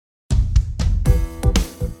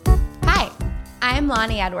I'm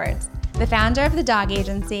Lonnie Edwards, the founder of the dog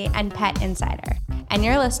agency and Pet Insider, and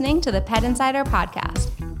you're listening to the Pet Insider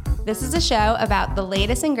podcast. This is a show about the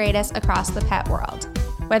latest and greatest across the pet world.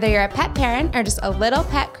 Whether you're a pet parent or just a little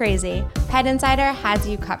pet crazy, Pet Insider has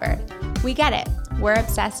you covered. We get it. We're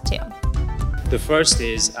obsessed too. The first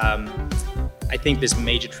is, I think this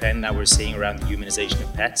major trend that we're seeing around the humanization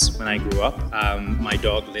of pets. When I grew up, my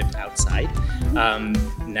dog lived outside.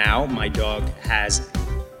 Now my dog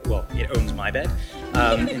it owns my bed.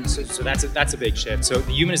 And so that's a big shift. So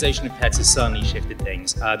the humanization of pets has suddenly shifted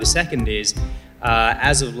things. The second is,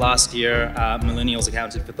 as of last year, millennials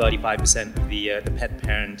accounted for 35% of the pet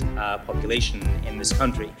parent population in this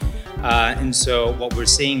country. And so what we're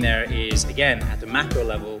seeing there is, again, at the macro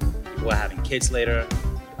level, people are having kids later,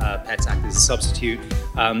 pets act as a substitute,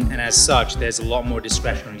 and as such, there's a lot more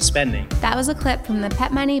discretionary spending. That was a clip from the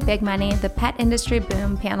Pet Money, Big Money, the Pet Industry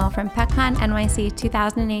Boom panel from PetCon NYC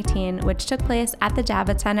 2018, which took place at the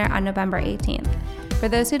Javits Center on November 18th. For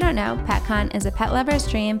those who don't know, PetCon is a pet lover's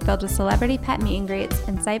dream filled with celebrity pet meet and greets,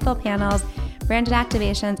 insightful panels, branded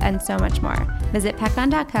activations, and so much more. Visit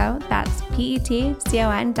petcon.co, that's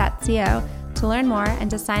petcon.co, to learn more and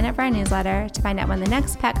to sign up for our newsletter to find out when the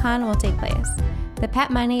next PetCon will take place. The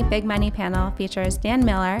Pet Money, Big Money panel features Dan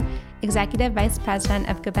Miller, Executive Vice President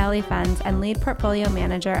of Gabelli Funds and Lead Portfolio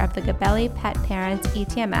Manager of the Gabelli Pet Parents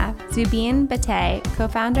ETMF, Zubin Batay,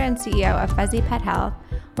 co-founder and CEO of Fuzzy Pet Health,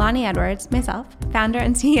 Lonnie Edwards, myself, founder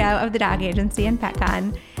and CEO of the dog agency and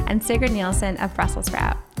PetCon, and Sigrid Nielsen of Brussels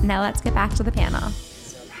Sprout. Now let's get back to the panel.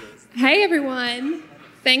 Hey everyone,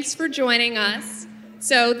 thanks for joining us.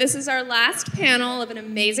 So this is our last panel of an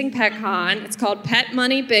amazing PetCon. It's called Pet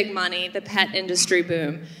Money, Big Money, the Pet Industry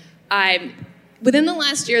Boom. Within the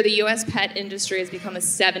last year, the U.S. pet industry has become a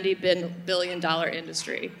 $70 billion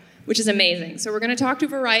industry, which is amazing. So we're going to talk to a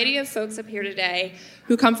variety of folks up here today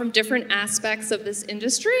who come from different aspects of this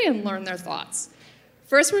industry and learn their thoughts.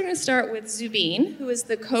 First, we're going to start with Zubin, who is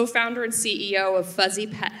the co-founder and CEO of Fuzzy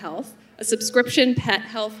Pet Health, a subscription pet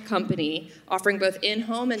health company offering both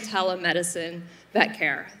in-home and telemedicine vet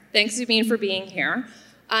care. Thanks, Zubin, for being here.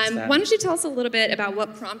 Why don't you tell us a little bit about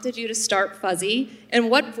what prompted you to start Fuzzy and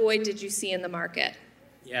what void did you see in the market?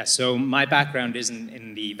 Yeah, so my background isn't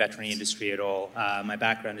in the veterinary industry at all. My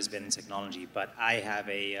background has been in technology, but I have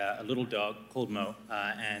a little dog called Mo,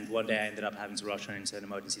 and one day I ended up having to rush her into an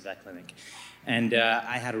emergency vet clinic. And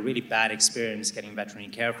I had a really bad experience getting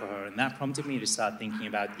veterinary care for her, and that prompted me to start thinking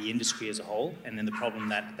about the industry as a whole, and then the problem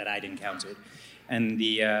that I'd encountered. And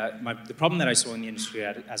the problem that I saw in the industry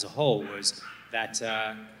as a whole was that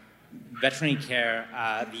veterinary care,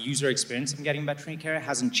 the user experience in getting veterinary care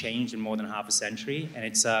hasn't changed in more than half a century, and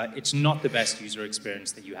it's not the best user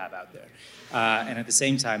experience that you have out there. And at the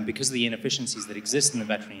same time, because of the inefficiencies that exist in the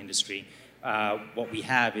veterinary industry, what we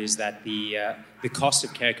have is that the cost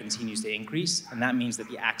of care continues to increase, and that means that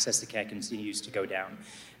the access to care continues to go down.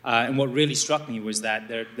 And what really struck me was that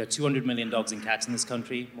there are 200 million dogs and cats in this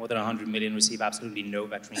country. More than 100 million receive absolutely no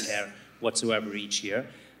veterinary care whatsoever each year.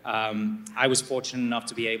 I was fortunate enough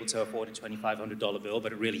to be able to afford a $2,500 bill,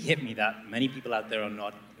 but it really hit me that many people out there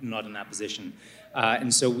are not in that position.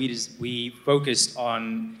 And so we focused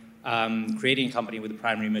on creating a company with the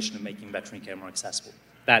primary mission of making veterinary care more accessible.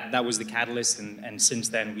 That was the catalyst, and since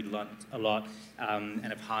then we learned a lot and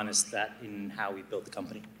have harnessed that in how we built the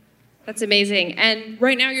company. That's amazing. And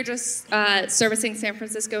right now you're just servicing San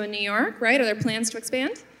Francisco and New York, right? Are there plans to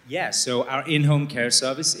expand? Yeah, so our in-home care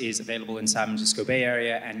service is available in San Francisco Bay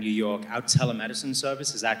Area and New York. Our telemedicine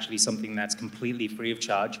service is actually something that's completely free of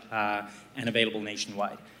charge and available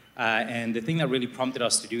nationwide. And the thing that really prompted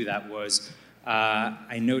us to do that was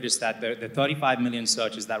I noticed that there are 35 million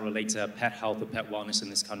searches that relate to pet health or pet wellness in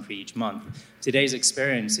this country each month. Today's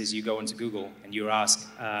experience is you go into Google and you ask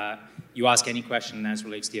any question as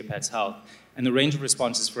relates to your pet's health, and the range of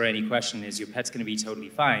responses for any question is your pet's going to be totally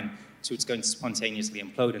fine, so it's going to spontaneously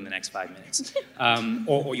implode in the next 5 minutes,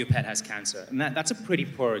 or your pet has cancer, and that's a pretty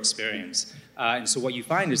poor experience. And so what you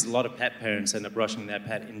find is a lot of pet parents end up rushing their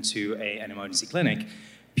pet into an emergency clinic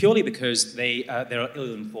purely because they're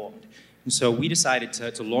ill-informed. And so we decided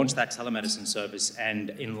to launch that telemedicine service,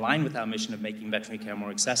 and in line with our mission of making veterinary care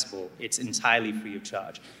more accessible, it's entirely free of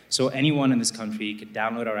charge. So anyone in this country could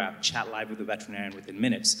download our app, chat live with a veterinarian within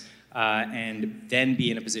minutes, and then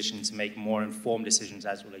be in a position to make more informed decisions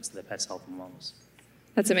as it relates to their pet's health and wellness.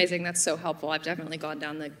 That's amazing. That's so helpful. I've definitely gone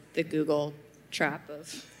down the Google trap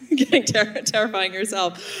of getting terrifying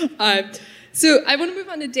yourself. So I want to move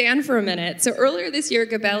on to Dan for a minute. So earlier this year,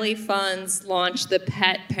 Gabelli Funds launched the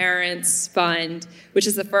Pet Parents Fund, which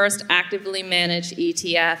is the first actively managed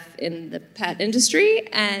ETF in the pet industry.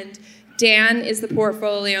 And Dan is the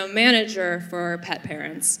portfolio manager for Pet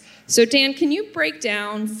Parents. So Dan, can you break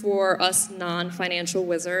down for us non-financial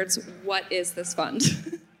wizards, what is this fund?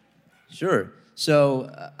 Sure. So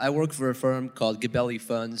I work for a firm called Gabelli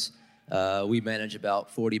Funds. We manage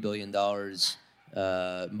about $40 billion,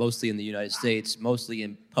 mostly in the United States, mostly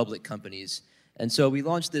in public companies. And so we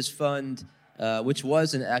launched this fund, which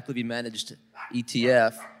was an actively managed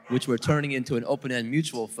ETF, which we're turning into an open-end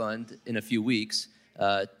mutual fund in a few weeks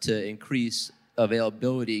to increase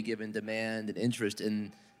availability given demand and interest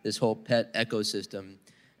in this whole pet ecosystem.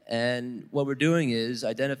 And what we're doing is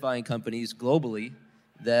identifying companies globally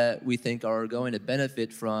that we think are going to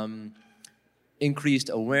benefit from increased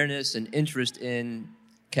awareness and interest in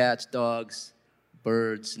cats, dogs,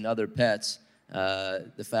 birds, and other pets.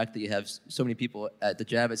 The fact that you have so many people at the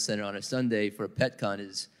Javits Center on a Sunday for PetCon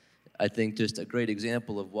is, I think, just a great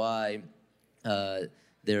example of why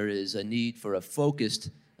there is a need for a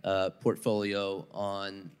focused portfolio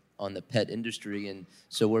on the pet industry. And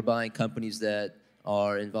so we're buying companies that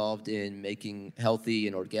are involved in making healthy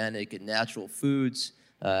and organic and natural foods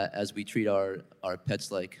as we treat our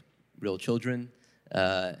pets like real children.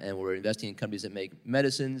 And we're investing in companies that make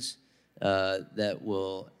medicines that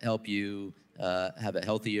will help you have a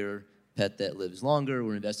healthier pet that lives longer.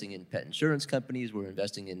 We're investing in pet insurance companies. We're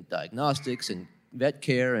investing in diagnostics and vet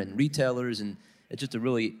care and retailers. And it's just a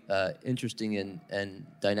really interesting and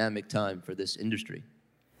dynamic time for this industry.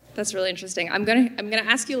 That's really interesting. I'm gonna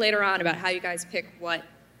ask you later on about how you guys pick what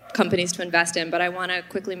companies to invest in, but I want to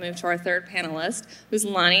quickly move to our third panelist, who's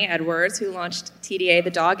Lonnie Edwards, who launched TDA, the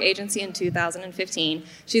dog agency, in 2015.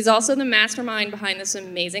 She's also the mastermind behind this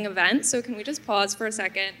amazing event, so can we just pause for a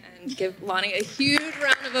second and give Lonnie a huge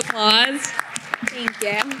round of applause? Thank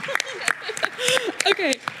you.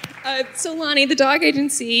 Okay. So Lonnie, the dog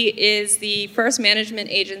agency is the first management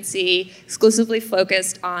agency exclusively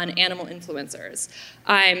focused on animal influencers.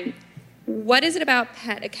 What is it about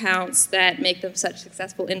pet accounts that make them such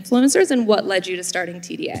successful influencers, and what led you to starting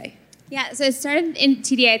TDA? Yeah, so it started in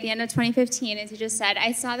TDA at the end of 2015, as you just said.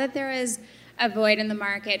 I saw that there was a void in the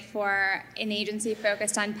market for an agency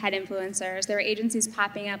focused on pet influencers. There were agencies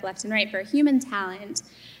popping up left and right for human talent,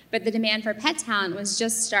 but the demand for pet talent was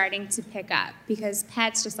just starting to pick up because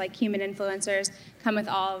pets, just like human influencers, come with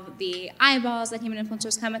all of the eyeballs that human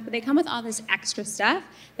influencers come with, but they come with all this extra stuff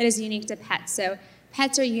that is unique to pets. So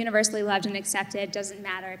pets are universally loved and accepted. Doesn't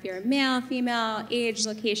matter if you're a male, female, age,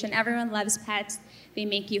 location. Everyone loves pets. They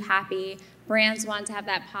make you happy. Brands want to have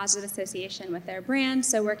that positive association with their brand,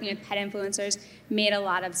 so working with pet influencers made a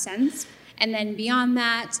lot of sense. And then beyond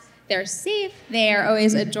that, they're safe. They are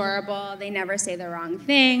always adorable. They never say the wrong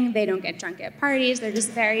thing. They don't get drunk at parties. They're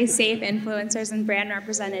just very safe influencers and brand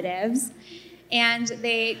representatives. And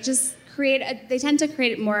they just they tend to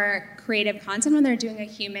create more creative content when they're doing a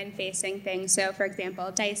human-facing thing. So, for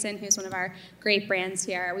example, Dyson, who's one of our great brands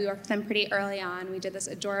here, we worked with them pretty early on. We did this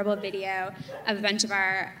adorable video of a bunch of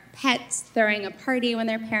our pets throwing a party when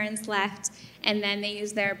their parents left, and then they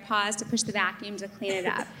used their paws to push the vacuum to clean it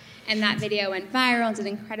up. And that video went viral and did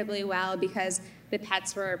incredibly well because the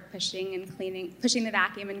pets were pushing the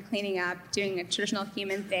vacuum and cleaning up, doing a traditional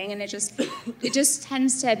human thing, and it just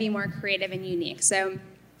tends to be more creative and unique. So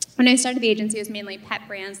when I started the agency, it was mainly pet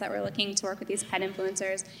brands that were looking to work with these pet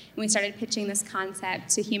influencers, and we started pitching this concept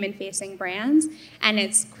to human-facing brands, and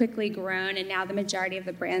it's quickly grown, and now the majority of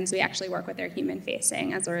the brands we actually work with are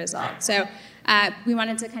human-facing as a result. So we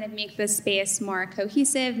wanted to kind of make this space more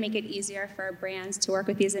cohesive, make it easier for brands to work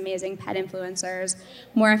with these amazing pet influencers.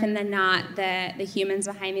 More often than not, the humans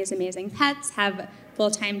behind these amazing pets have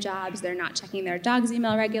full-time jobs. They're not checking their dog's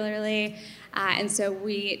email regularly. And so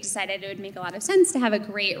we decided it would make a lot of sense to have a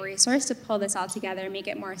great resource to pull this all together, make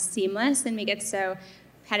it more seamless, and make it so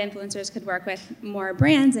pet influencers could work with more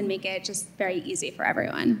brands and make it just very easy for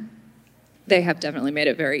everyone. They have definitely made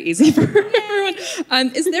it very easy for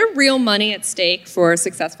everyone. Is there real money at stake for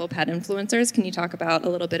successful pet influencers? Can you talk about a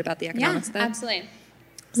little bit about the economics of that? Yeah, absolutely.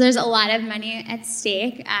 So there's a lot of money at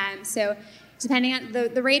stake. So depending on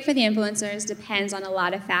the rate for the influencers depends on a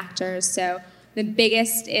lot of factors. So the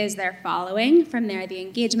biggest is their following. From there, the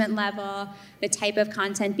engagement level, the type of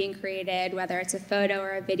content being created, whether it's a photo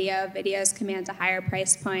or a video. Videos command a higher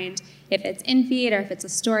price point. If it's in-feed or if it's a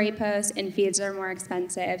story post, in-feeds are more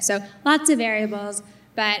expensive. So lots of variables.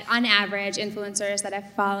 But on average, influencers that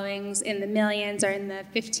have followings in the millions are in the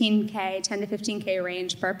 15K, 10 to 15K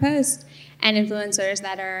range per post, and influencers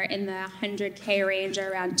that are in the 100K range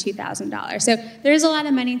are around $2,000. So there's a lot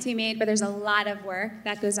of money to be made, but there's a lot of work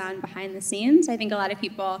that goes on behind the scenes. I think a lot of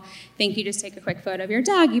people think you just take a quick photo of your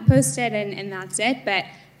dog, you post it, and that's it. But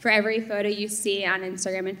for every photo you see on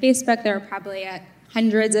Instagram and Facebook, there are probably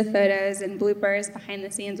hundreds of photos and bloopers behind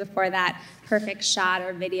the scenes before that perfect shot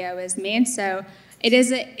or video is made. So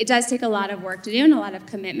it does take a lot of work to do and a lot of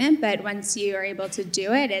commitment, but once you are able to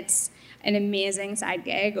do it, it's an amazing side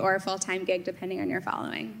gig or a full-time gig depending on your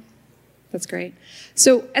following. That's great.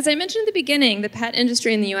 So as I mentioned at the beginning, the pet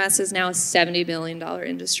industry in the US is now a $70 billion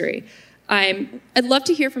industry. I'd love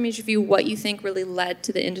to hear from each of you what you think really led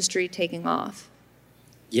to the industry taking off.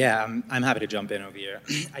 Yeah, I'm happy to jump in over here.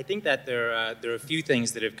 I think that there are a few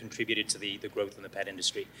things that have contributed to the growth in the pet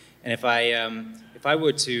industry. And if I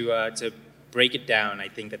were to break it down, I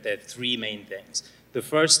think that there are three main things. The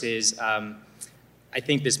first is I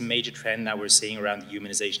think this major trend that we're seeing around the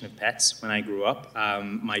humanization of pets. When I grew up,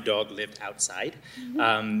 my dog lived outside.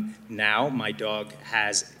 Now my dog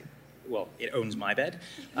it owns my bed.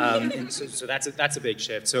 And so that's a big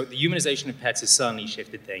shift. So the humanization of pets has certainly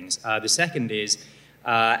shifted things. The second is,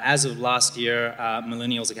 as of last year,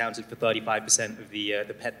 millennials accounted for 35% of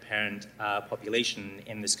the pet parent population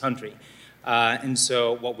in this country. And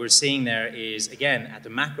so what we're seeing there is, again, at the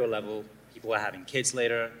macro level, people are having kids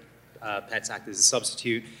later, pets act as a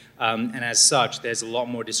substitute, and as such, there's a lot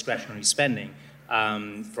more discretionary spending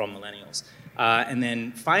from millennials. And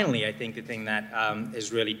then finally, I think the thing that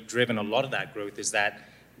has really driven a lot of that growth is that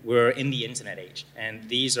we're in the internet age, and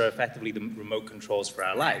these are effectively the remote controls for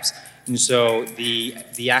our lives. And so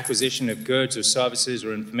the acquisition of goods or services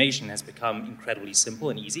or information has become incredibly simple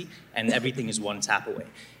and easy, and everything is one tap away.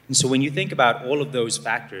 And so when you think about all of those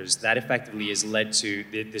factors, that effectively has led to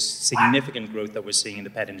this significant growth that we're seeing in the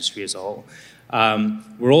pet industry as a whole.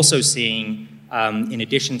 We're also seeing, in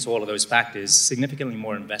addition to all of those factors, significantly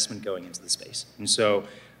more investment going into the space. And so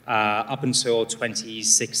up until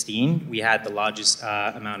 2016, we had the largest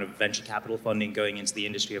amount of venture capital funding going into the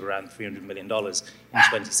industry of around $300 million in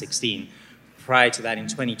 2016. Prior to that, in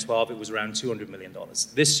 2012, it was around $200 million.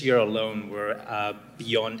 This year alone, we're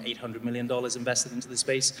beyond $800 million invested into the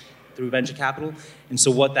space through venture capital. And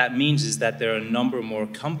so what that means is that there are a number more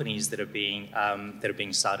companies that are being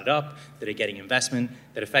started up, that are getting investment,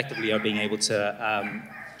 that effectively are being able to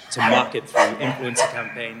market through influencer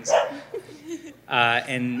campaigns.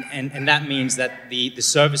 And that means that the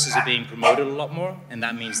services are being promoted a lot more, and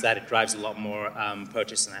that means that it drives a lot more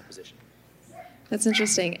purchase and acquisition. That's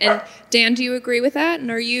interesting. And Dan, do you agree with that?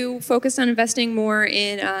 And are you focused on investing more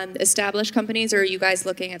in established companies, or are you guys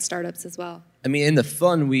looking at startups as well? I mean, in the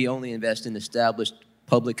fund, we only invest in established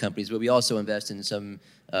public companies, but we also invest in some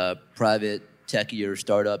private techier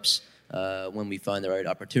startups when we find the right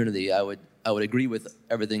opportunity. I would agree with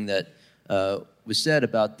everything that was said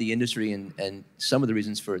about the industry and some of the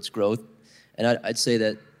reasons for its growth. And I'd say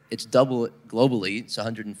that it's double globally. It's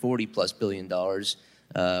 $140+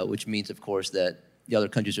 billion, which means, of course, that the other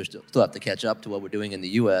countries are still have to catch up to what we're doing in the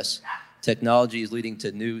U.S. Technology is leading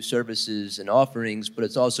to new services and offerings, but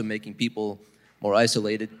it's also making people more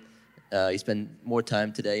isolated. You spend more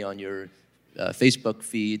time today on your Facebook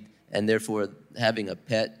feed, and therefore having a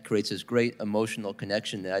pet creates this great emotional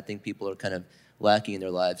connection that I think people are kind of lacking in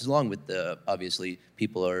their lives, along with obviously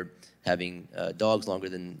people are having dogs longer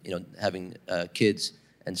than having kids.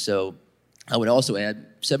 And so I would also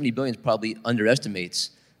add $70 billion probably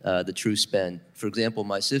underestimates the true spend. For example,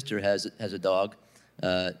 my sister has a dog,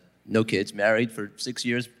 no kids, married for 6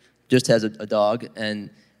 years, just has a dog, and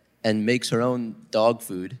makes her own dog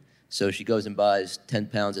food. So she goes and buys 10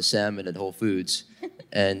 pounds of salmon at Whole Foods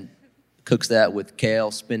and cooks that with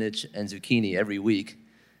kale, spinach, and zucchini every week,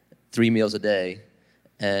 3 meals a day.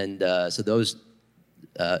 And so those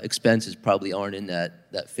expenses probably aren't in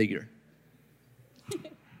that figure.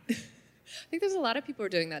 I think there's a lot of people who are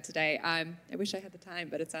doing that today. I wish I had the time,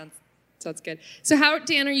 but it sounds good. So how,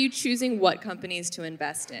 Dan, are you choosing what companies to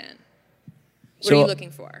invest in? What are you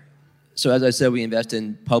looking for? So as I said, we invest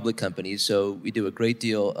in public companies. So we do a great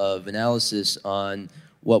deal of analysis on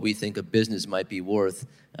what we think a business might be worth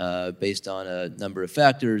based on a number of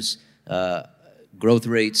factors, growth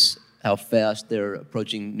rates, how fast they're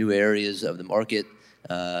approaching new areas of the market,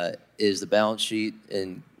 is the balance sheet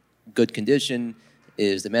in good condition,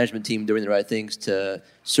 is the management team doing the right things to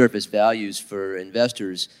surface values for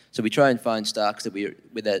investors. So we try and find stocks that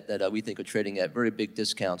we think are trading at very big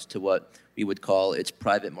discounts to what we would call its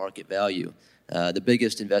private market value. The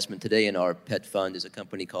biggest investment today in our pet fund is a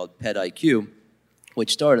company called PetIQ,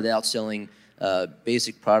 which started out selling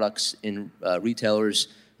basic products in retailers,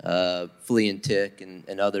 flea and tick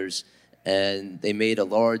and others, and they made a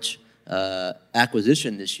large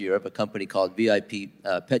acquisition this year of a company called VIP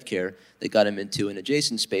Pet Care that got them into an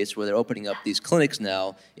adjacent space where they're opening up these clinics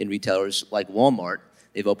now in retailers like Walmart.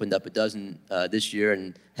 They've opened up a dozen this year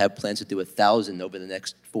and have plans to do 1,000 over the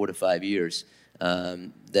next 4 to 5 years.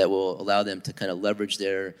 that will allow them to kind of leverage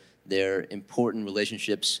their important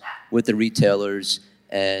relationships with the retailers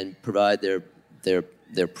and provide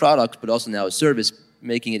their products, but also now a service,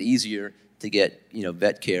 making it easier to get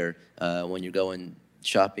vet care when you're going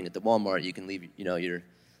shopping at the Walmart. You can leave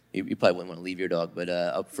you probably wouldn't want to leave your dog, but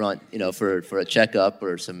up front for a checkup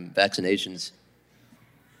or some vaccinations.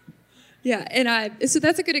 Yeah, and so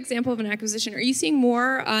that's a good example of an acquisition. Are you seeing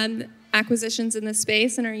more acquisitions in this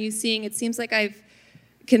space, and are you seeing? It seems like I've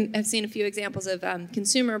seen a few examples of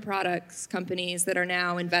consumer products companies that are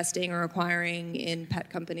now investing or acquiring in pet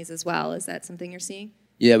companies as well. Is that something you're seeing?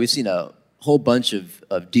 Yeah, we've seen a whole bunch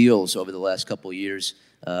of deals over the last couple of years.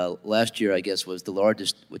 Last year, I guess, was the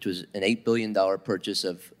largest, which was an $8 billion purchase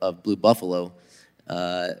of Blue Buffalo.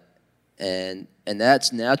 And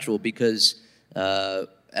that's natural because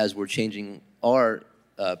as we're changing our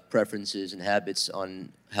preferences and habits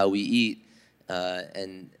on how we eat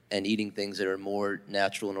and eating things that are more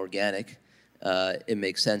natural and organic, it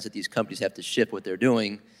makes sense that these companies have to shift what they're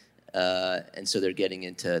doing. And so they're getting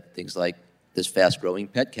into things like this fast-growing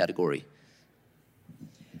pet category.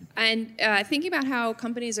 And thinking about how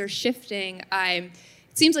companies are shifting, it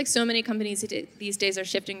seems like so many companies these days are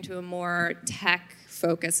shifting to a more tech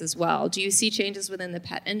focus as well. Do you see changes within the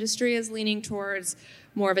pet industry as leaning towards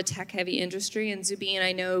more of a tech-heavy industry? And Zubin,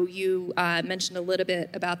 I know you mentioned a little bit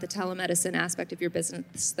about the telemedicine aspect of your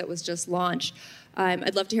business that was just launched.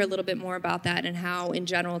 I'd love to hear a little bit more about that and how, in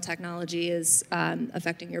general, technology is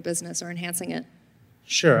affecting your business or enhancing it.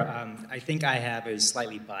 Sure. I think I have a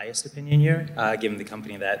slightly biased opinion here, given the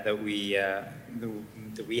company that we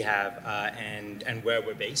have and where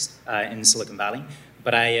we're based in Silicon Valley.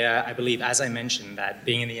 But I believe, as I mentioned, that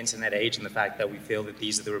being in the internet age and the fact that we feel that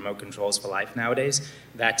these are the remote controls for life nowadays,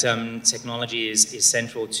 that technology is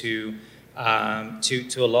central to a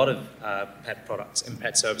lot of pet products and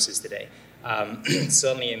pet services today.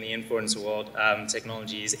 Certainly in the influencer world,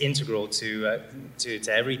 technology is integral to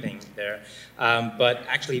everything there, but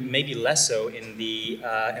actually maybe less so in the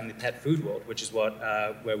pet food world, which is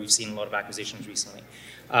where we've seen a lot of acquisitions recently.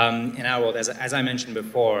 In our world, as I mentioned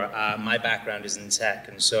before, my background is in tech,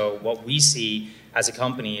 and so what we see as a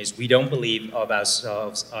company is we don't believe of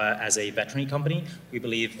ourselves as a veterinary company. We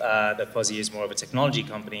believe that Fuzzy is more of a technology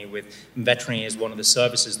company, with veterinary as one of the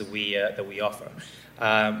services that we offer.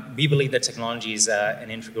 We believe that technology is an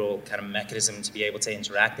integral kind of mechanism to be able to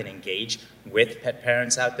interact and engage with pet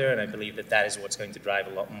parents out there, and I believe that is what's going to drive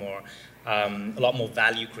a lot more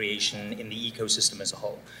value creation in the ecosystem as a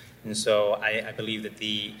whole. And so I believe that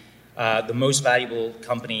the most valuable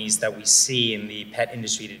companies that we see in the pet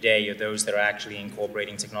industry today are those that are actually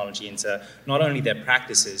incorporating technology into not only their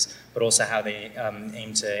practices, but also how they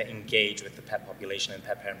aim to engage with the pet population and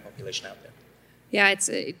pet parent population out there. Yeah, it's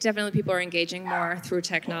definitely people are engaging more through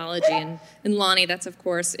technology, and Lonnie, that's of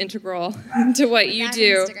course integral to what you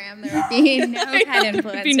do. Instagram, there would be no pet influencers.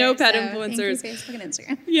 There would be no pet influencers. Thank you, Facebook and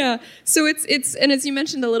Instagram. Yeah, so it's and as you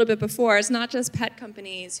mentioned a little bit before, it's not just pet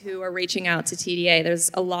companies who are reaching out to TDA.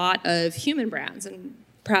 There's a lot of human brands, and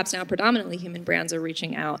perhaps now predominantly human brands are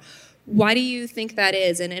reaching out. Why do you think that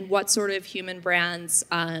is, and what sort of human brands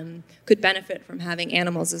could benefit from having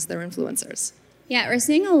animals as their influencers? Yeah, we're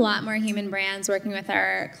seeing a lot more human brands working with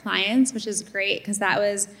our clients, which is great because that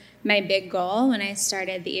was my big goal when I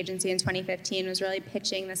started the agency in 2015, was really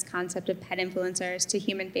pitching this concept of pet influencers to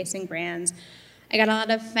human-facing brands. I got a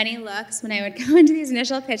lot of funny looks when I would go into these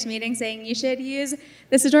initial pitch meetings saying, you should use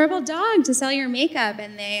this adorable dog to sell your makeup,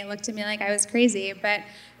 and they looked at me like I was crazy. But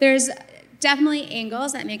there's definitely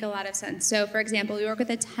angles that make a lot of sense. So, for example, we work with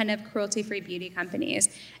a ton of cruelty-free beauty companies,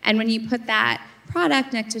 and when you put that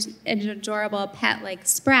product next to an adorable pet like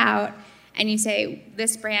Sprout, and you say,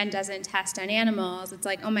 this brand doesn't test on animals, it's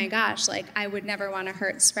like, oh my gosh, like I would never want to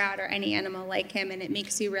hurt Sprout or any animal like him, and it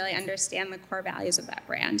makes you really understand the core values of that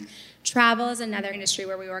brand. Travel is another industry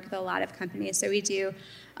where we work with a lot of companies. So we do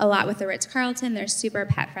a lot with the Ritz-Carlton. They're super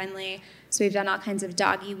pet-friendly. So we've done all kinds of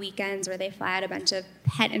doggy weekends where they fly out a bunch of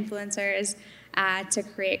pet influencers to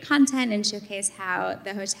create content and showcase how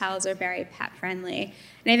the hotels are very pet-friendly.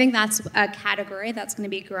 And I think that's a category that's going to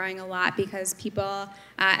be growing a lot because people,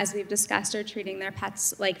 as we've discussed, are treating their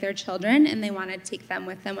pets like their children, and they want to take them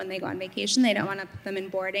with them when they go on vacation. They don't want to put them in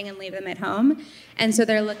boarding and leave them at home. And so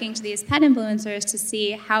they're looking to these pet influencers to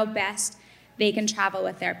see how best they can travel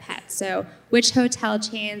with their pets. So which hotel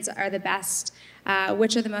chains are the best?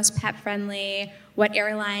 Which are the most pet-friendly, what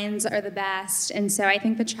airlines are the best. And so I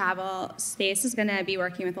think the travel space is going to be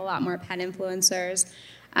working with a lot more pet influencers.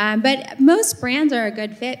 But most brands are a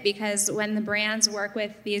good fit because when the brands work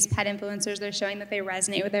with these pet influencers, they're showing that they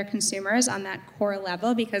resonate with their consumers on that core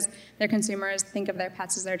level because their consumers think of their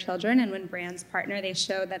pets as their children, and when brands partner, they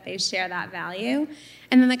show that they share that value.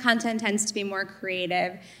 And then the content tends to be more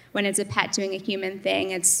creative. When it's a pet doing a human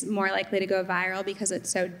thing, it's more likely to go viral because it's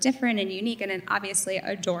so different and unique and obviously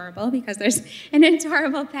adorable because there's an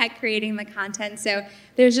adorable pet creating the content. So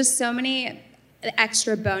there's just so many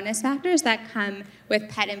extra bonus factors that come with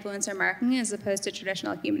pet influencer marketing as opposed to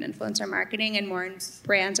traditional human influencer marketing, and more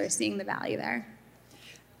brands are seeing the value there.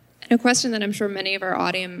 And a question that I'm sure many of our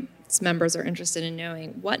audience members are interested in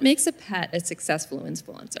knowing, what makes a pet a successful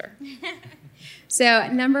influencer? So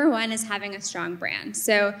number one is having a strong brand.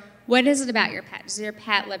 So what is it about your pet? Does your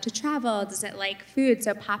pet love to travel? Does it like food?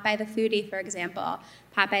 So Popeye the Foodie, for example.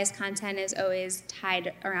 Popeye's content is always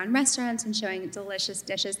tied around restaurants and showing delicious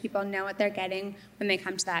dishes. People know what they're getting when they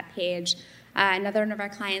come to that page. Another one of our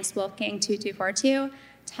clients, Wolfgang 2242,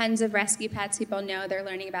 tons of rescue pets. People know they're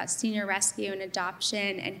learning about senior rescue and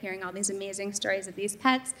adoption and hearing all these amazing stories of these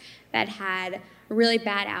pets that had a really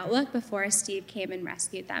bad outlook before Steve came and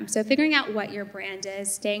rescued them. So figuring out what your brand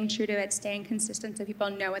is, staying true to it, staying consistent so people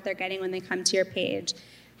know what they're getting when they come to your page.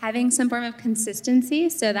 Having some form of consistency,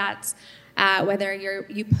 so that's whether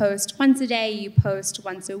you post once a day, you post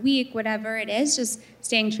once a week, whatever it is, just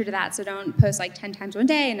staying true to that. So don't post like 10 times one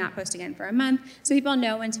day and not post again for a month. So people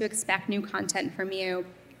know when to expect new content from you.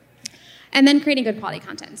 And then creating good quality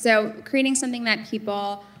content. So creating something that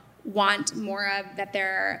people want more of, that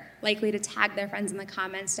they're likely to tag their friends in the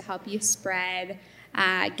comments to help you spread.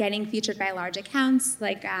 Getting featured by large accounts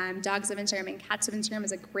like Dogs of Instagram and Cats of Instagram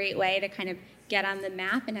is a great way to kind of get on the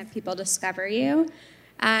map and have people discover you.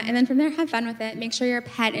 And then from there, have fun with it. Make sure your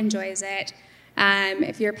pet enjoys it.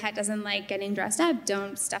 If your pet doesn't like getting dressed up,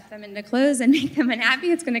 don't stuff them into clothes and make them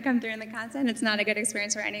unhappy. It's going to come through in the content. It's not a good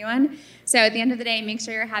experience for anyone. So at the end of the day, make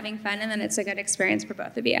sure you're having fun, and then it's a good experience for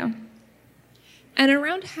both of you. And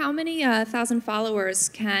around how many 1,000 followers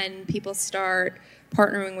can people start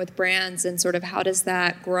partnering with brands, and sort of how does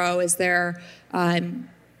that grow? Is there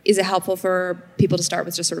is it helpful for people to start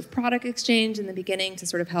with just sort of product exchange in the beginning to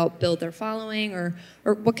sort of help build their following? Or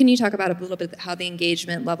what can you talk about a little bit how the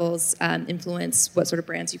engagement levels influence what sort of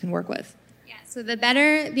brands you can work with? Yeah, so the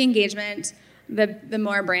better the engagement, the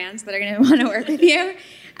more brands that are going to want to work with you.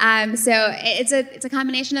 So it's a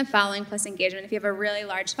combination of following plus engagement. If you have a really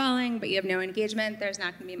large following but you have no engagement, there's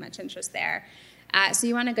not going to be much interest there. So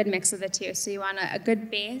you want a good mix of the two. So you want a good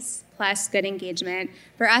base plus good engagement.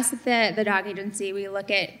 For us at the dog agency, we look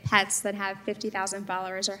at pets that have 50,000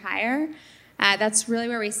 followers or higher. That's really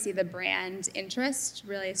where we see the brand interest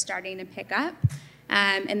really starting to pick up.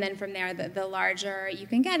 And then from there, the larger you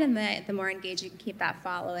can get and the more engaged you can keep that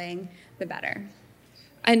following, the better.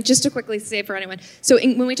 And just to quickly say for anyone, so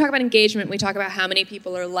when we talk about engagement, we talk about how many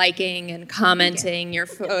people are liking and commenting your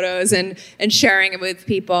photos and sharing it with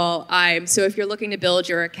people. So if you're looking to build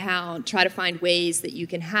your account, try to find ways that you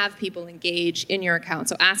can have people engage in your account.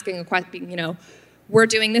 So asking a question, we're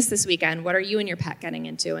doing this weekend. What are you and your pet getting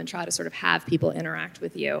into? And try to sort of have people interact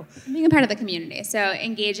with you. Being a part of the community. So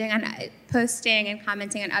engaging on posting and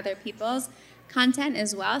commenting on other people's content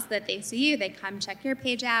as well so that they see you, they come check your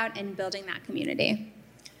page out, and building that community.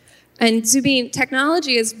 And Zubin,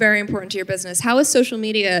 technology is very important to your business. How has social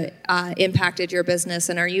media impacted your business,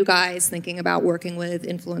 and are you guys thinking about working with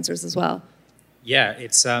influencers as well? Yeah,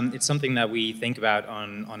 it's something that we think about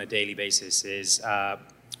on a daily basis. It's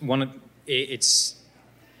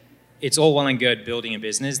all well and good building a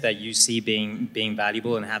business that you see being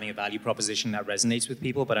valuable and having a value proposition that resonates with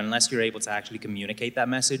people, but unless you're able to actually communicate that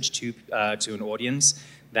message to an audience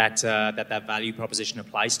that value proposition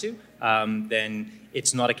applies to, then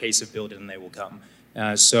it's not a case of build it and they will come.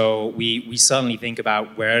 So we certainly think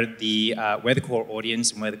about where the core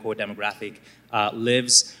audience and where the core demographic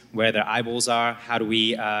lives, where their eyeballs are. How do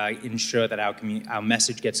we ensure that our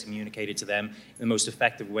message gets communicated to them in the most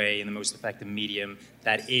effective way, in the most effective medium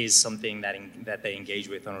that is something that they engage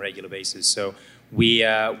with on a regular basis. So we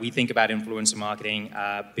think about influencer marketing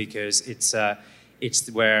because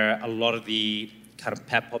it's where a lot of the kind of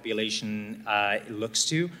pet population looks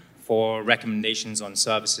to for recommendations on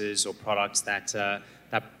services or products that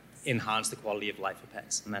enhance the quality of life for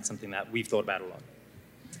pets. And that's something that we've thought about a lot.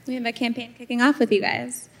 We have a campaign kicking off with you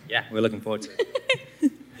guys. Yeah, we're looking forward to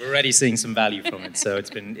it. We're already seeing some value from it, so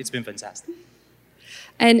it's been fantastic.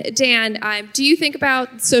 And Dan, do you think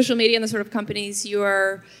about social media and the sort of companies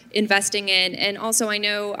you're investing in? And also, I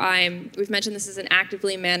know we've mentioned this is an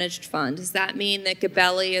actively managed fund. Does that mean that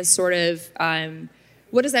Gabelli is sort of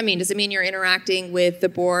what does that mean? Does it mean you're interacting with the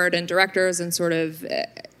board and directors and sort of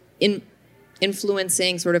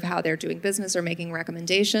influencing sort of how they're doing business or making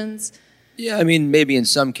recommendations? Yeah, I mean, maybe in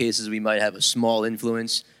some cases we might have a small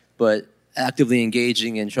influence, but actively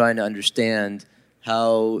engaging and trying to understand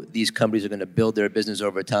how these companies are going to build their business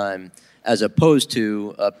over time, as opposed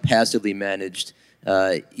to a passively managed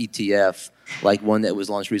ETF, like one that was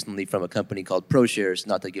launched recently from a company called ProShares,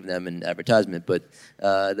 not to give them an advertisement, but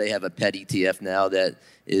they have a pet ETF now that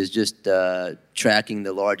is just tracking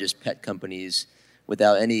the largest pet companies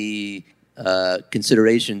without any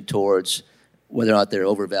consideration towards whether or not they're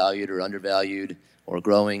overvalued or undervalued or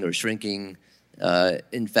growing or shrinking.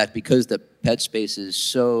 In fact, because the pet space is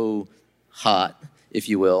so hot, if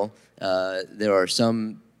you will, there are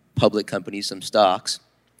some public companies, some stocks,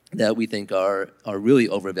 that we think are really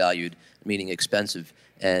overvalued, meaning expensive,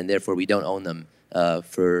 and therefore we don't own them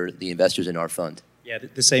for the investors in our fund. Yeah,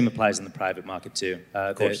 the same applies in the private market too.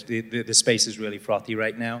 Of course. The space is really frothy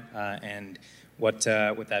right now, and what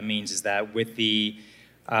that means is that with the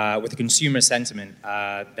consumer sentiment,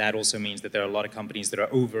 that also means that there are a lot of companies that are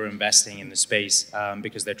over-investing in the space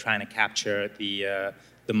because they're trying to capture the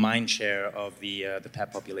mind share of the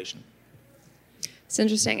pet population. It's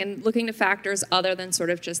interesting, and looking to factors other than sort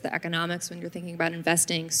of just the economics when you're thinking about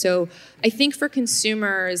investing. So I think for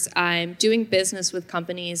consumers, doing business with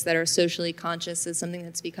companies that are socially conscious is something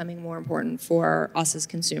that's becoming more important for us as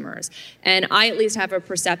consumers. And I at least have a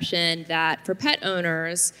perception that for pet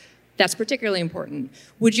owners, that's particularly important.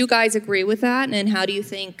 Would you guys agree with that? And how do you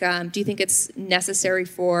think it's necessary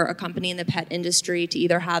for a company in the pet industry to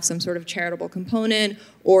either have some sort of charitable component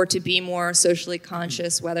or to be more socially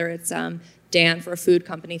conscious, whether it's Dan, for a food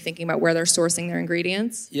company, thinking about where they're sourcing their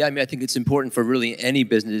ingredients? Yeah, I mean, I think it's important for really any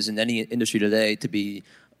business in any industry today to be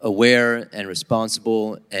aware and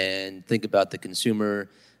responsible and think about the consumer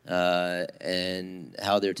and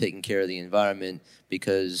how they're taking care of the environment,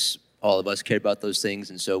 because all of us care about those things,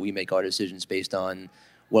 and so we make our decisions based on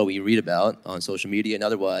what we read about on social media and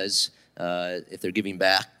otherwise. If they're giving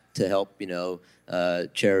back to help,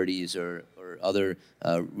 charities or other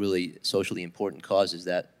really socially important causes,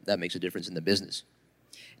 that makes a difference in the business.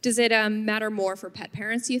 Does it matter more for pet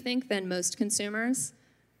parents, you think, than most consumers?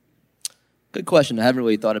 Good question. I haven't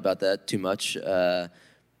really thought about that too much.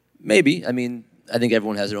 Maybe. I mean, I think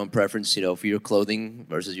everyone has their own preference, for your clothing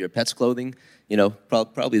versus your pet's clothing,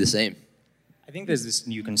 probably the same. I think there's this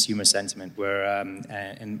new consumer sentiment where,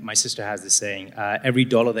 and my sister has this saying, every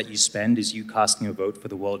dollar that you spend is you casting a vote for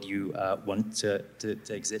the world you want to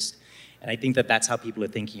exist. And I think that's how people are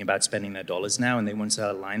thinking about spending their dollars now, and they want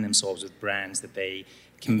to align themselves with brands that they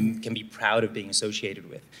can be proud of being associated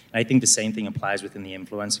with. And I think the same thing applies within the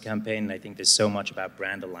influencer campaign, and I think there's so much about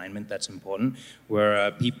brand alignment that's important,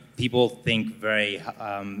 where people think very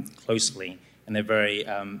closely, and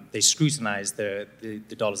they scrutinize the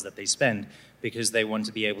dollars that they spend because they want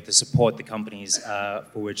to be able to support the companies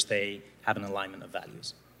for which they have an alignment of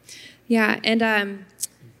values. Yeah, and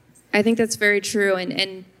I think that's very true,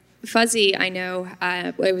 and Fuzzy, I know,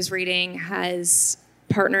 I was reading, has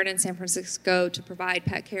partnered in San Francisco to provide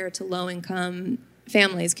pet care to low-income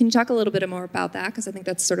families. Can you talk a little bit more about that? Because I think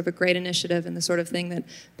that's sort of a great initiative and the sort of thing that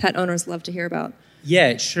pet owners love to hear about.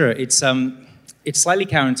 Yeah, sure. It's slightly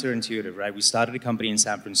counterintuitive, right? We started a company in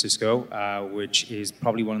San Francisco, which is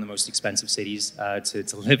probably one of the most expensive cities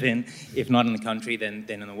to live in, if not in the country, then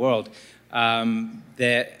in the world.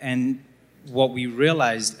 And what we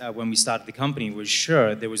realized when we started the company was,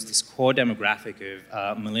 sure, there was this core demographic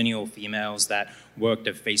of millennial females that worked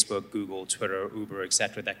at Facebook, Google, Twitter, Uber, et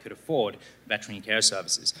cetera, that could afford veterinary care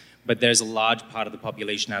services. But there's a large part of the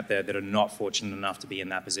population out there that are not fortunate enough to be in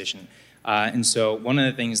that position. And so one of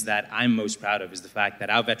the things that I'm most proud of is the fact that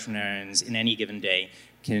our veterinarians in any given day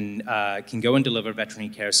can go and deliver veterinary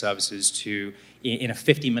care services in a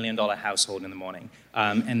 $50 million household in the morning,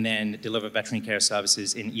 and then deliver veterinary care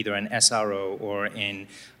services in either an SRO or in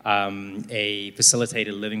a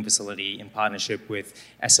facilitated living facility in partnership with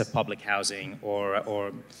SF Public Housing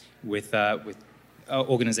or with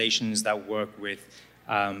organizations that work with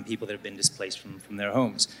people that have been displaced from their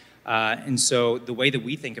homes. And so the way that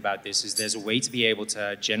we think about this is there's a way to be able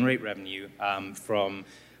to generate revenue from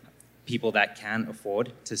people that can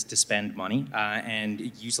afford to spend money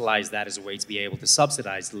and utilize that as a way to be able to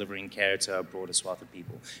subsidize delivering care to a broader swath of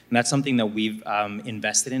people. And that's something that we've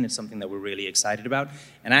invested in. It's something that we're really excited about.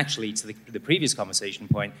 And actually, to the previous conversation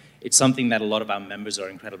point, it's something that a lot of our members are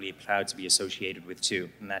incredibly proud to be associated with too.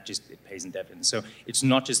 And that it pays in dividends. So it's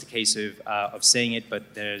not just a case of saying it,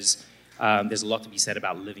 but there's a lot to be said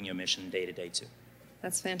about living your mission day to day too.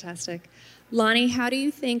 That's fantastic. Lonnie, how do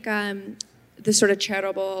you think the sort of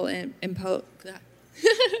charitable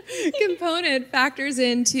component factors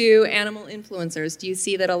into animal influencers? Do you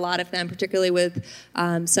see that a lot of them, particularly with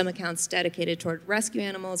some accounts dedicated toward rescue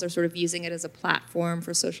animals, are sort of using it as a platform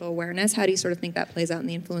for social awareness? How do you sort of think that plays out in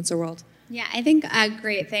the influencer world? Yeah, I think a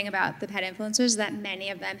great thing about the pet influencers is that many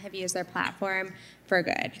of them have used their platform for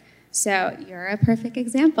good. So you're a perfect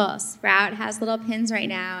example. Sprout has little pins right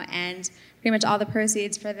now, and pretty much all the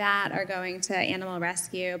proceeds for that are going to animal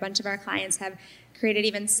rescue. A bunch of our clients have created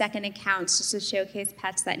even second accounts just to showcase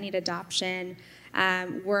pets that need adoption.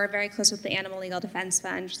 We're very close with the Animal Legal Defense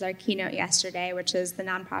Fund, which was our keynote yesterday, which is the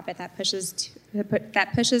nonprofit that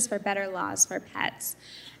pushes for better laws for pets.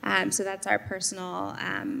 So that's our personal,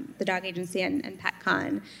 the dog agency and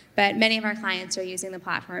PetCon. But many of our clients are using the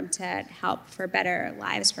platform to help for better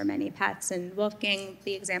lives for many pets. And Wolfgang,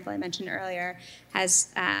 the example I mentioned earlier, has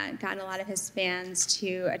gotten a lot of his fans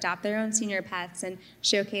to adopt their own senior pets and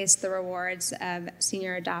showcase the rewards of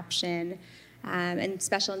senior adoption. And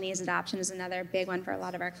special needs adoption is another big one for a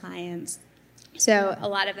lot of our clients. So a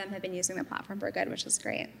lot of them have been using the platform for good, which is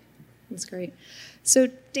great. That's great. So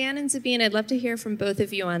Dan and Sabine, I'd love to hear from both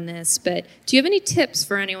of you on this, but do you have any tips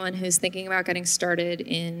for anyone who's thinking about getting started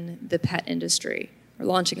in the pet industry or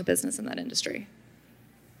launching a business in that industry?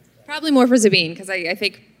 Probably more for Sabine, because I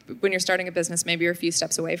think when you're starting a business, maybe you're a few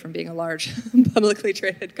steps away from being a large publicly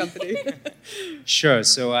traded company. Sure.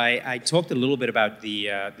 So I talked a little bit about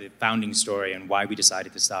the founding story and why we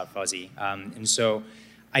decided to start Fuzzy. And so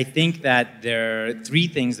I think that there are three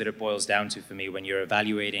things that it boils down to for me when you're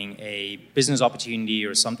evaluating a business opportunity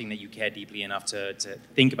or something that you care deeply enough to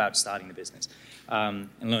think about starting the business. And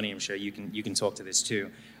Loni, I'm sure you can talk to this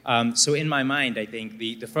too. So in my mind, I think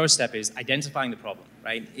the first step is identifying the problem,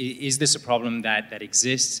 right? Is this a problem that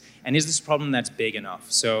exists? And is this a problem that's big enough?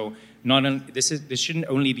 So this shouldn't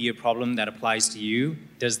only be a problem that applies to you.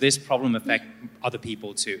 Does this problem affect other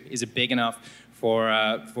people too? Is it big enough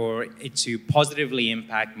for it to positively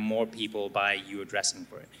impact more people by you addressing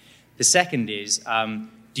for it? The second is,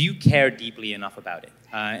 do you care deeply enough about it?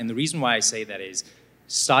 And the reason why I say that is,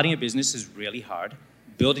 starting a business is really hard.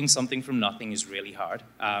 Building something from nothing is really hard.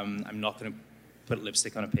 I'm not going to put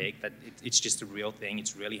lipstick on a pig, but it's just a real thing.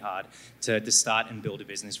 It's really hard to start and build a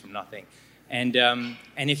business from nothing. And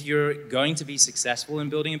if you're going to be successful in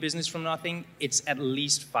building a business from nothing, it's at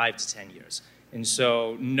least 5 to 10 years. And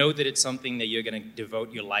so know that it's something that you're going to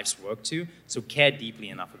devote your life's work to, so care deeply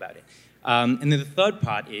enough about it. And then the third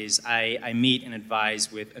part is I meet and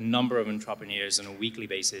advise with a number of entrepreneurs on a weekly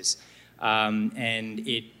basis, and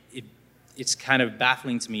it's kind of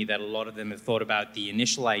baffling to me that a lot of them have thought about the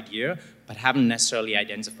initial idea, but haven't necessarily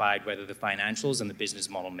identified whether the financials and the business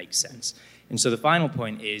model make sense. And so the final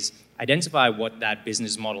point is identify what that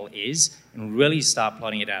business model is and really start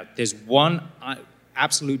plotting it out. There's one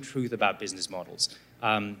absolute truth about business models.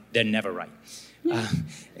 They're never right.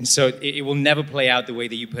 And so it will never play out the way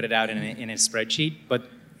that you put it out in a spreadsheet, but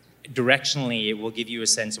directionally it will give you a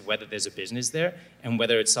sense of whether there's a business there and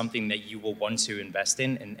whether it's something that you will want to invest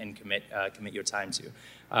in and commit your time to.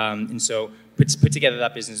 And so put together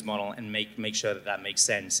that business model and make sure that makes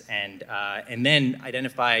sense, and then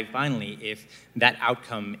identify finally if that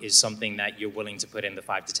outcome is something that you're willing to put in the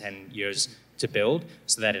 5 to 10 years to build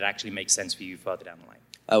so that it actually makes sense for you further down the line.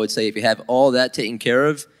 I would say if you have all that taken care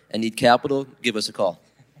of and need capital, give us a call.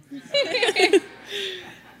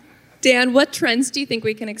 Dan, what trends do you think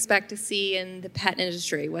we can expect to see in the pet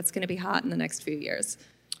industry? What's going to be hot in the next few years?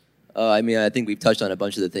 I think we've touched on a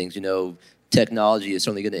bunch of the things. Technology is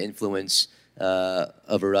certainly going to influence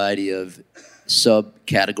a variety of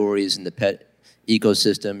subcategories in the pet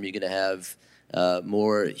ecosystem. You're going to have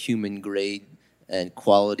more human-grade and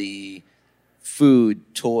quality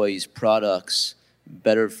food, toys, products,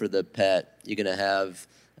 better for the pet. You're going to have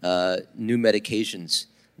new medications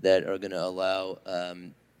that are going to allow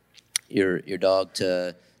your dog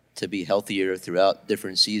to be healthier throughout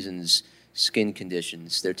different seasons, skin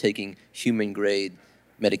conditions. They're taking human-grade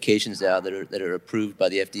medications now that are approved by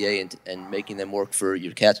the FDA and making them work for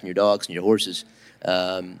your cats and your dogs and your horses.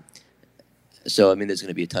 So there's going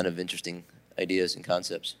to be a ton of interesting ideas and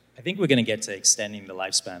concepts. I think we're going to get to extending the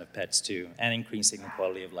lifespan of pets too, and increasing the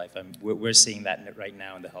quality of life. We're seeing that right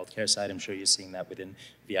now in the healthcare side. I'm sure you're seeing that within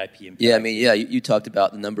VIP and pet. You talked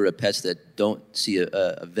about the number of pets that don't see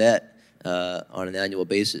a vet on an annual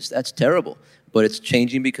basis. That's terrible, but it's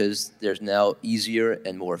changing because there's now easier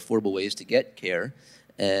and more affordable ways to get care,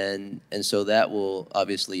 and so that will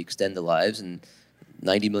obviously extend the lives. And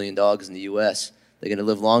 90 million dogs in the U.S., they're going to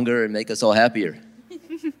live longer and make us all happier.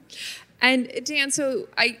 And Dan, so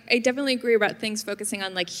I definitely agree about things focusing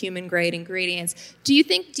on like human grade ingredients. Do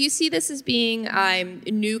you see this as being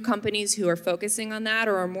new companies who are focusing on that,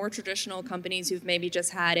 or are more traditional companies who've maybe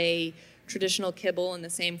just had a traditional kibble and the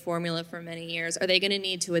same formula for many years? Are they going to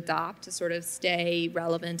need to adopt to sort of stay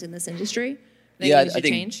relevant in this industry? I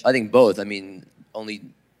think both. I mean, only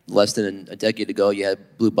less than a decade ago, you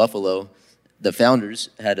had Blue Buffalo. The founders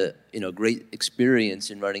had a great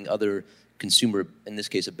experience in running other consumer, in this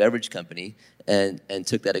case, a beverage company, and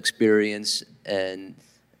took that experience and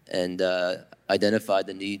identified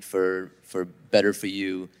the need for better for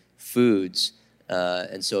you foods.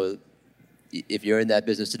 And so, if you're in that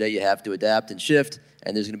business today, you have to adapt and shift.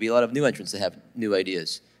 And there's going to be a lot of new entrants that have new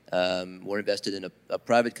ideas. We're invested in a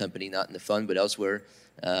private company, not in the fund, but elsewhere,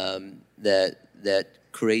 that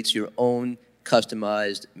creates your own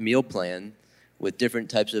customized meal plan with different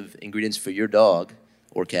types of ingredients for your dog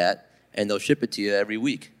or cat, and they'll ship it to you every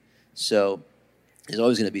week. So there's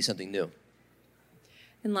always going to be something new.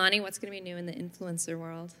 And Lonnie, what's going to be new in the influencer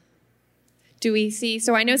world? Do we see,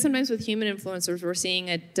 so I know sometimes with human influencers, we're seeing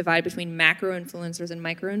a divide between macro influencers and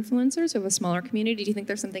micro influencers of a smaller community. Do you think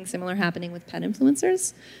there's something similar happening with pet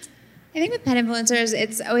influencers? I think with pet influencers,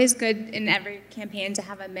 it's always good in every campaign to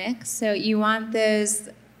have a mix. So you want those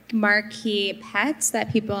marquee pets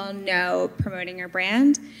that people know promoting your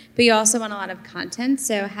brand, but you also want a lot of content.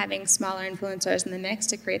 So having smaller influencers in the mix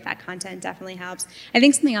to create that content definitely helps. I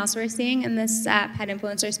think something else we're seeing in this pet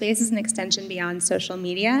influencer space is an extension beyond social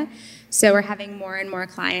media. So we're having more and more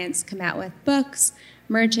clients come out with books,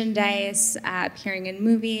 merchandise, appearing in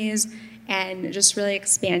movies, and just really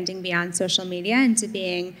expanding beyond social media into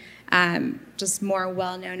being just more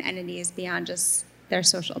well-known entities beyond just their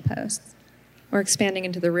social posts. Or expanding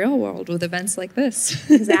into the real world with events like this.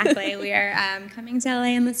 Exactly. We are coming to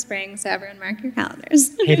LA in the spring, so everyone mark your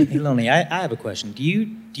calendars. Hey, Lonnie, I have a question. Do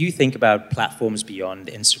you think about platforms beyond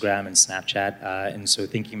Instagram and Snapchat? And so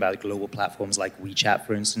thinking about global platforms like WeChat,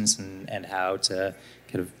 for instance, and how to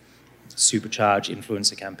kind of supercharge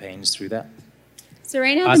influencer campaigns through that? So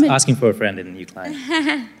right now, asking for a friend and a new client.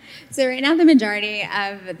 So right now, the majority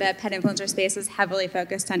of the pet influencer space is heavily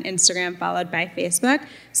focused on Instagram, followed by Facebook.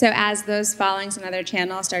 So as those followings and other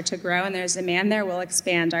channels start to grow and there's demand there, we'll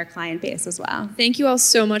expand our client base as well. Thank you all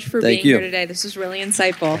so much for being here today. This was really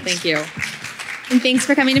insightful. Thank you. And thanks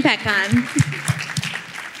for coming to PetCon.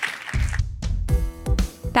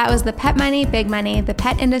 That was the Pet Money, Big Money, the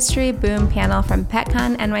Pet Industry Boom panel from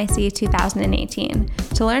PetCon NYC 2018.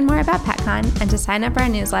 To learn more about PetCon and to sign up for our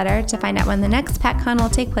newsletter to find out when the next PetCon will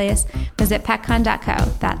take place, visit petcon.co.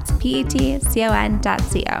 That's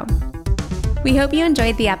petcon.co. We hope you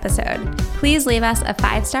enjoyed the episode. Please leave us a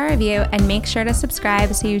 5-star review and make sure to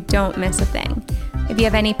subscribe so you don't miss a thing. If you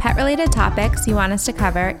have any pet-related topics you want us to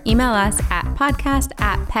cover, email us at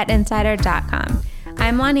podcast@petinsider.com.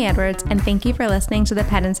 I'm Lonnie Edwards, and thank you for listening to the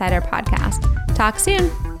Pet Insider Podcast. Talk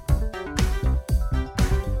soon.